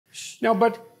Now,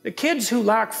 but the kids who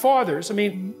lack fathers, I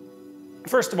mean,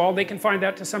 first of all, they can find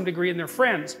that to some degree in their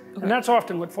friends. Okay. And that's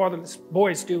often what fatherless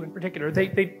boys do in particular. They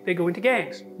go into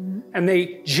gangs. And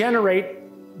they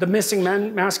generate the missing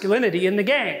masculinity in the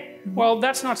gang. Well,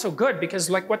 that's not so good because,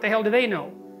 like, what the hell do they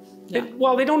know? Yeah.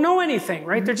 They don't know anything,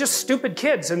 right? They're just stupid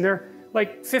kids, and they're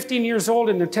like 15 years old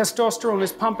and their testosterone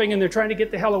is pumping and they're trying to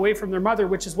get the hell away from their mother,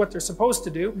 which is what they're supposed to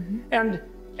do.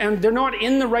 And they're not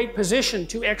in the right position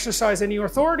to exercise any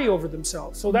authority over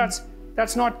themselves. So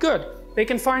that's not good. They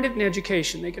can find it in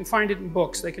education, they can find it in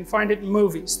books, they can find it in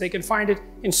movies, they can find it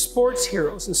in sports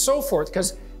heroes and so forth,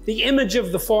 because the image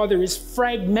of the father is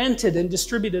fragmented and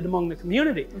distributed among the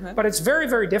community. Okay. But it's very,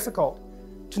 very difficult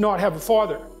to not have a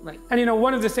father. Right. And you know,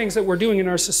 one of the things that we're doing in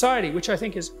our society, which I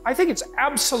think it's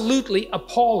absolutely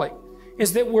appalling,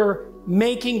 is that we're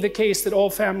making the case that all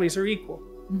families are equal.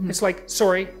 It's like,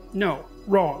 sorry, no,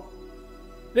 wrong.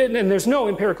 And there's no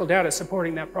empirical data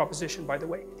supporting that proposition, by the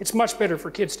way. It's much better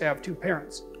for kids to have two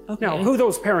parents. Okay. Now, who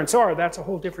those parents are, that's a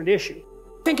whole different issue.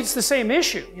 I think it's the same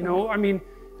issue, you know. I mean,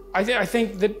 I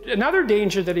think that another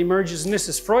danger that emerges, and this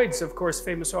is Freud's, of course,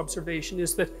 famous observation,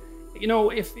 is that, you know,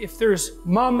 if there's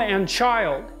mom and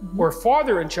child, or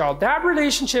father and child, that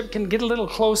relationship can get a little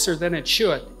closer than it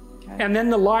should. Okay. And then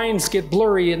the lines get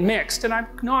blurry and mixed. And I'm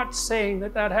not saying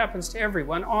that that happens to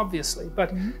everyone, obviously,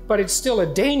 but it's still a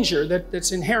danger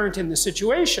that's inherent in the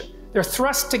situation. They're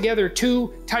thrust together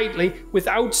too tightly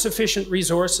without sufficient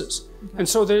resources. Okay. And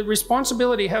so the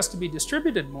responsibility has to be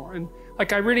distributed more. And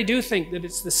like, I really do think that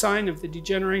it's the sign of the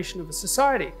degeneration of a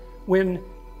society when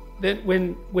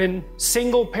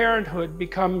single parenthood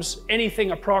becomes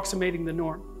anything approximating the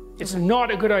norm. It's not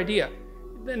a good idea.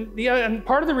 And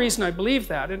part of the reason I believe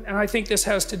that, and I think this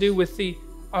has to do with the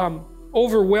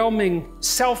overwhelming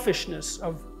selfishness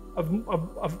of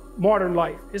modern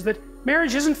life, is that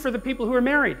marriage isn't for the people who are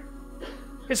married.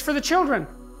 It's for the children,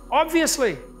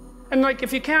 obviously. And like,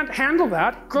 if you can't handle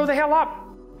that, grow the hell up.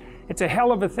 It's a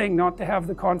hell of a thing not to have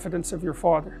the confidence of your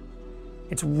father.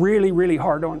 It's really, really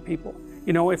hard on people.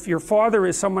 You know, if your father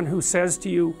is someone who says to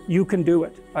you, you can do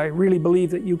it. I really believe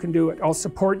that you can do it. I'll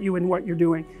support you in what you're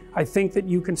doing. I think that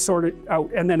you can sort it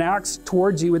out, and then acts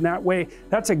towards you in that way.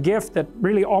 That's a gift that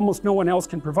really almost no one else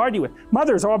can provide you with.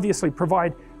 Mothers obviously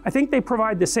provide, I think they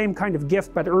provide the same kind of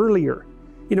gift, but earlier.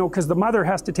 You know, because the mother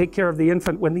has to take care of the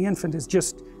infant when the infant is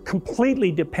just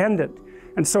completely dependent.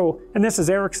 And so, and this is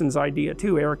Erikson's idea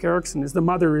too. Erik Erikson is the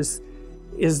mother is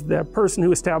the person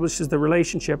who establishes the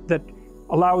relationship that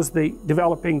allows the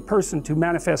developing person to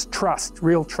manifest trust,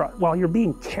 real trust. While you're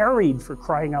being carried, for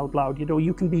crying out loud, you know,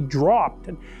 you can be dropped.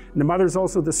 And the mother's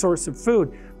also the source of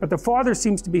food. But the father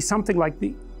seems to be something like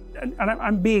the, and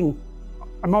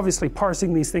I'm obviously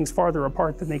parsing these things farther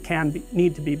apart than they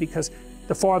need to be, because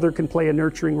the father can play a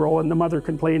nurturing role and the mother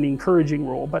can play an encouraging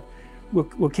role, but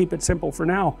we'll keep it simple for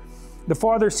now. The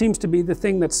father seems to be the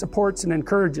thing that supports and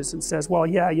encourages and says, well,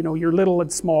 yeah, you know, you're little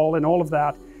and small and all of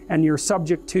that, and you're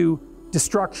subject to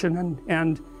destruction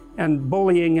and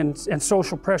bullying and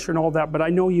social pressure and all that, but I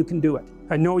know you can do it.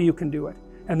 I know you can do it.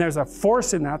 And there's a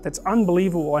force in that that's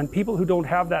unbelievable, and people who don't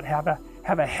have that have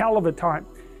a hell of a time.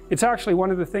 It's actually one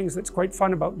of the things that's quite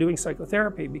fun about doing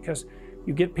psychotherapy, because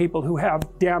you get people who have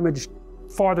damaged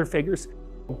father figures.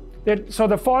 So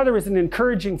the father is an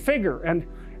encouraging figure and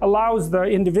allows the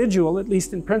individual, at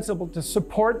least in principle, to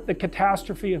support the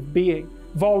catastrophe of being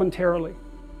voluntarily.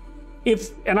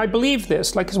 And I believe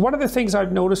this, like, 'cause one of the things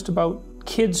I've noticed about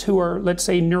kids who are, let's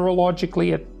say,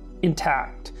 neurologically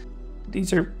intact,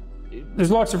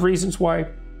 there's lots of reasons why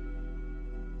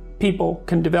people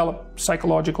can develop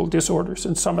psychological disorders,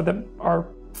 and some of them are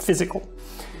physical.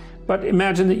 But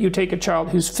imagine that you take a child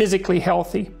who's physically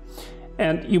healthy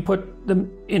and you put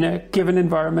them in a given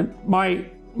environment.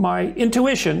 My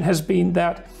intuition has been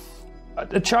that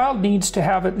a child needs to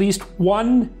have at least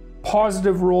one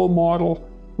positive role model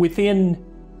within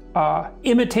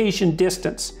imitation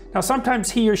distance. Now,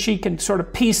 sometimes he or she can sort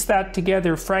of piece that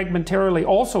together fragmentarily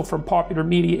also from popular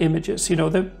media images, you know,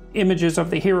 the images of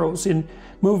the heroes in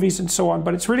movies and so on.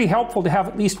 But it's really helpful to have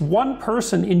at least one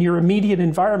person in your immediate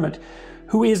environment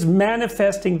who is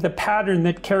manifesting the pattern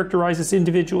that characterizes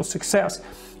individual success.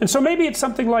 And so maybe it's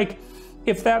something like,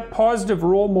 if that positive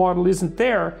role model isn't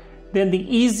there, then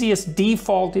the easiest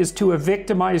default is to a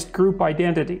victimized group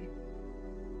identity,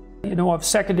 you know, of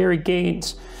secondary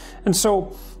gains. And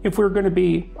so if we're going to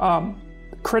be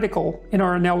critical in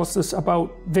our analysis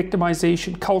about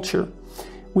victimization culture,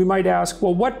 we might ask,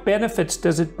 well, what benefits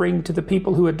does it bring to the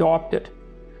people who adopt it?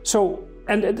 So,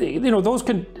 and you know, those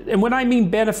can, and when I mean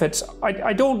benefits,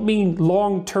 I don't mean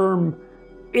long-term,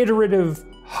 iterative,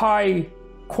 high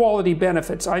quality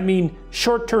benefits. I mean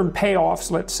short-term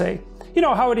payoffs, let's say. You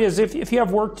know how it is, if you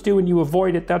have work to do and you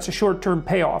avoid it, that's a short-term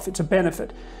payoff, it's a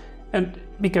benefit. And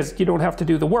because you don't have to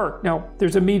do the work. Now,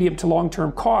 there's a medium to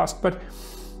long-term cost, but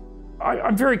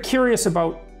I'm very curious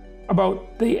about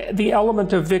the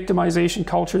element of victimization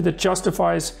culture that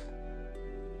justifies,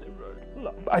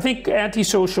 I think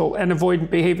antisocial and avoidant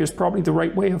behavior is probably the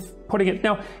right way of putting it.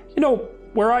 Now, you know,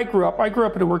 where I grew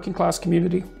up in a working class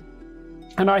community,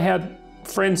 and I had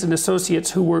friends and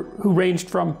associates who ranged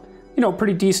from, you know,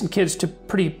 pretty decent kids to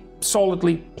pretty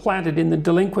solidly planted in the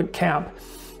delinquent camp.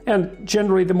 And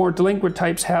generally the more delinquent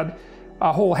types had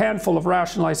a whole handful of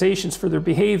rationalizations for their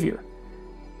behavior.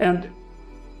 And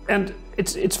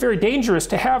it's very dangerous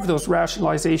to have those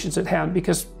rationalizations at hand,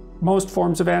 because most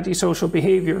forms of antisocial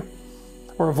behavior,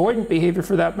 or avoidant behavior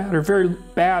for that matter, are very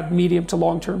bad medium to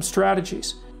long-term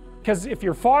strategies. Because if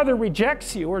your father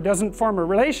rejects you or doesn't form a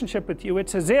relationship with you,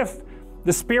 it's as if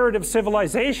the spirit of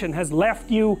civilization has left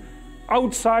you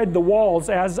outside the walls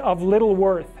as of little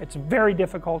worth. It's very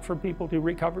difficult for people to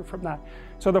recover from that.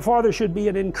 So the father should be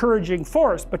an encouraging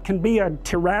force, but can be a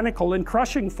tyrannical and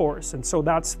crushing force. And so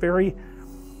that's a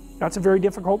very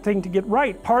difficult thing to get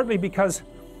right, partly because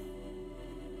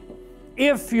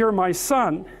if you're my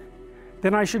son,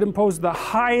 then I should impose the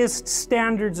highest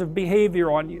standards of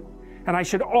behavior on you. And I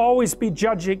should always be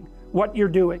judging what you're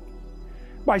doing.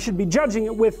 I should be judging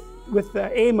it with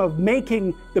the aim of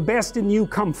making the best in you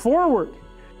come forward.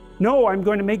 No, I'm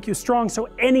going to make you strong so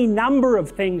any number of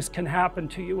things can happen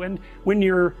to you. And when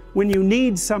you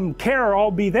need some care, I'll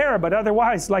be there. But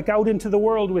otherwise, like out into the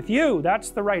world with you,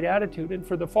 that's the right attitude. And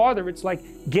for the father, it's like,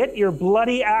 get your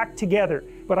bloody act together.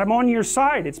 But I'm on your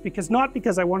side. It's not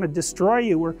because I want to destroy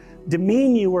you or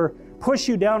demean you or push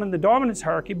you down in the dominance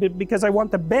hierarchy, but because I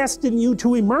want the best in you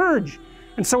to emerge.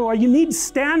 And so you need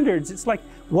standards. It's like,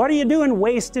 what are you doing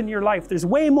wasting your life? There's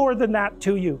way more than that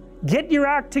to you. Get your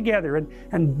act together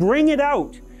and bring it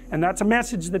out. And that's a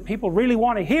message that people really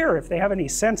want to hear if they have any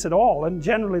sense at all. And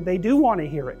generally they do want to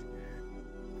hear it.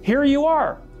 Here you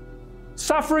are,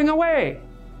 suffering away.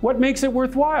 What makes it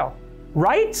worthwhile?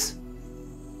 Rights?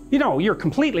 You know, you're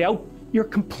completely out.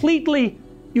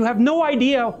 You have no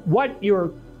idea what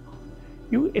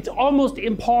it's almost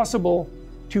impossible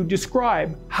to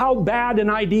describe how bad an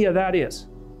idea that is.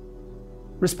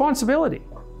 Responsibility.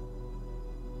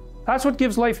 That's what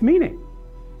gives life meaning.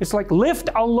 It's like lift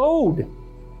a load.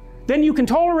 Then you can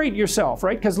tolerate yourself,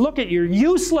 right? Because look, you're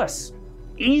useless,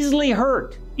 easily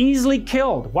hurt, easily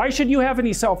killed. Why should you have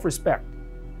any self-respect?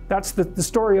 That's the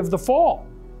story of the fall.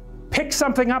 Pick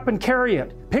something up and carry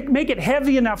it. Make it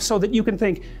heavy enough so that you can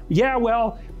think, yeah,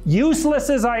 well, useless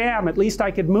as I am, at least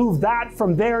I could move that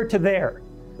from there to there.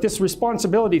 This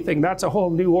responsibility thing, that's a whole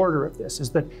new order of this,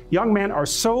 is that young men are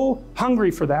so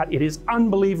hungry for that, it is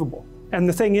unbelievable. And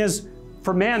the thing is,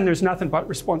 for men, there's nothing but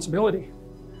responsibility.